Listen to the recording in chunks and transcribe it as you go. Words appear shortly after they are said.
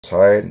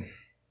Hyde,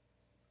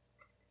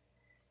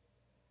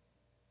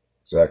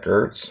 Zach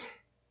Ertz,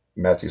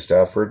 Matthew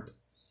Stafford,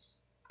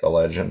 the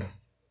legend,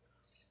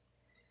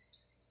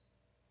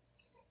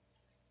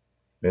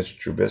 Mitch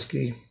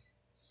Trubisky,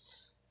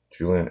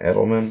 Julian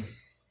Edelman,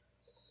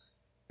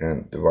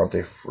 and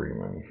Devontae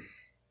Freeman.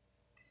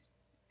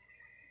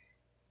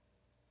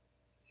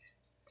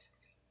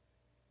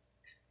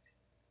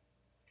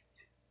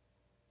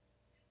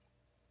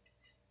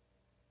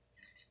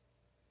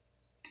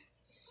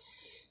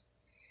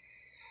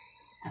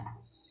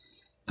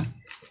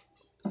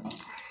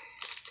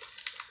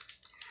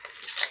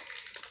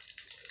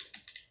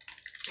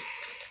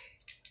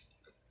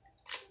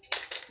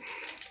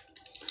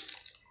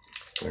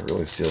 I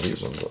really seal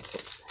these ones up.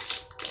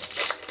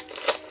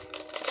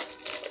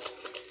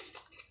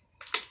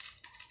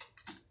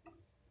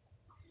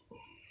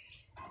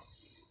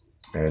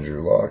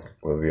 Andrew Luck,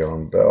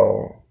 Le'Veon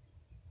Bell,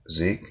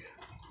 Zeke,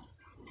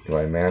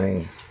 Eli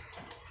Manning.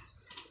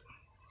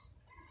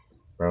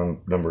 Round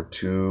number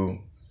 2,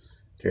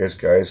 Darius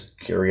Guys,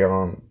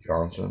 Kerryon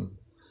Johnson,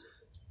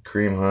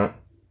 Kareem Hunt,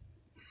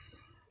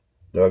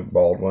 Doug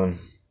Baldwin,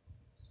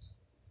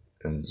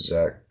 and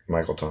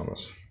Michael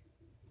Thomas.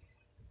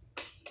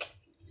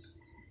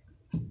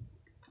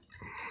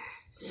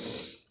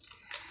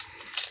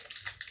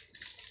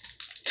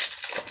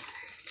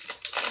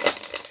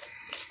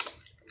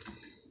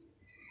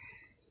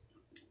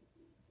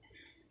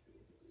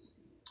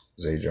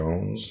 Zay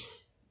Jones,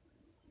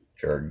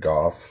 Jared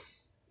Goff,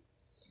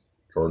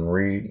 Jordan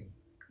Reed,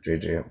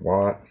 J.J.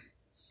 Watt,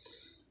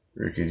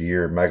 Rookie of the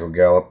Year, Michael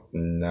Gallup.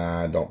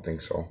 Nah, I don't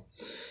think so.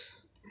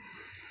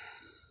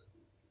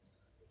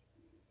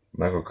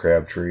 Michael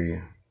Crabtree,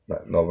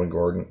 Melvin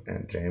Gordon,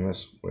 and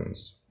Jameis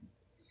Winston.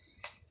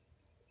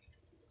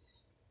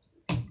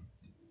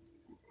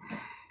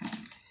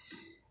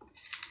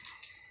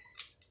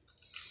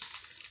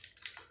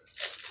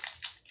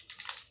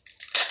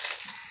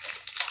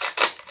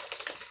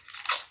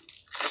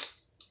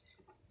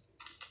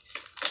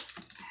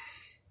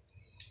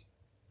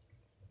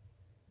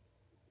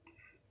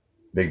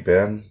 Big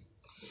Ben,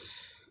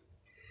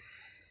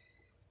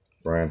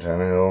 Brian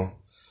Tannehill,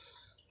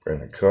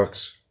 Brandon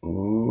Cooks.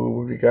 Ooh,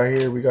 what do we got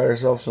here? We got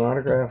ourselves an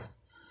autograph.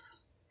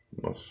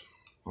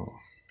 Oh.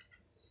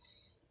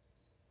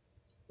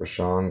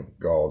 Rashawn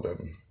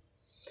Golden.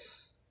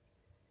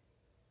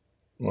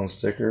 One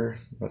sticker,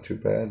 not too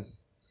bad.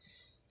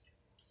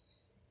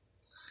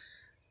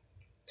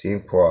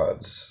 Team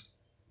quads.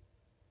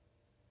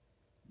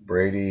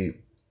 Brady,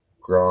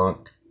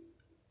 Gronk,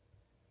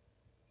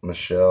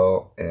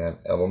 Michelle, and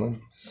Edelman.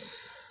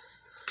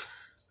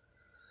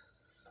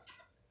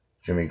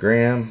 Jimmy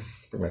Graham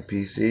for my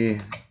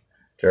PC.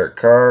 Derek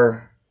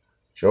Carr,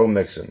 Joe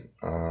Mixon.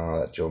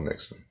 That Joe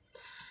Mixon.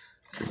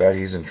 Too bad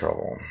he's in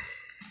trouble.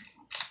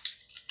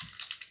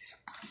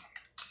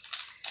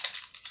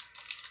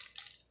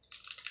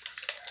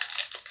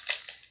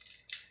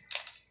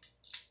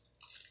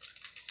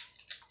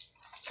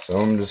 Some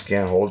of them just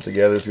can't hold it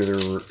together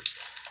through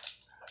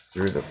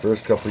the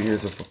first couple of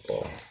years of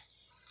football.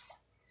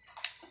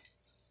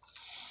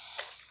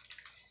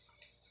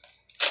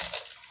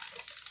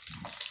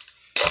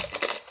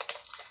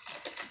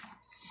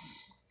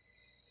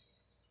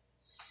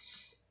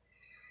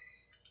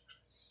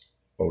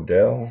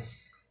 Odell,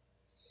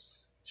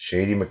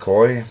 Shady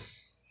McCoy,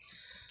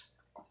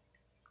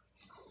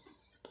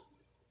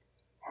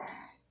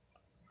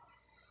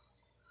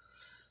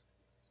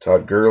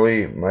 Todd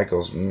Gurley,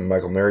 Michael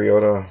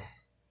Mariota,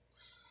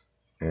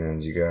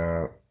 and you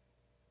got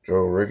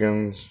John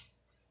Riggins,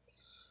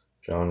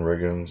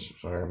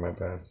 sorry, my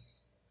bad.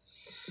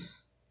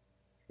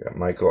 You got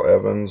Michael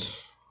Evans,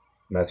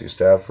 Matthew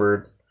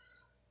Stafford,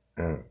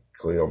 and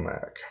Khalil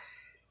Mack.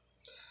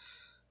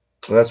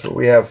 So that's what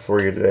we have for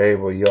you today.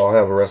 Well, you all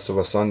have the rest of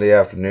a Sunday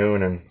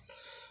afternoon, and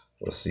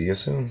we'll see you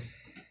soon.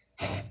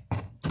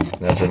 And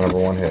that's our number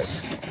 1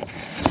 hit.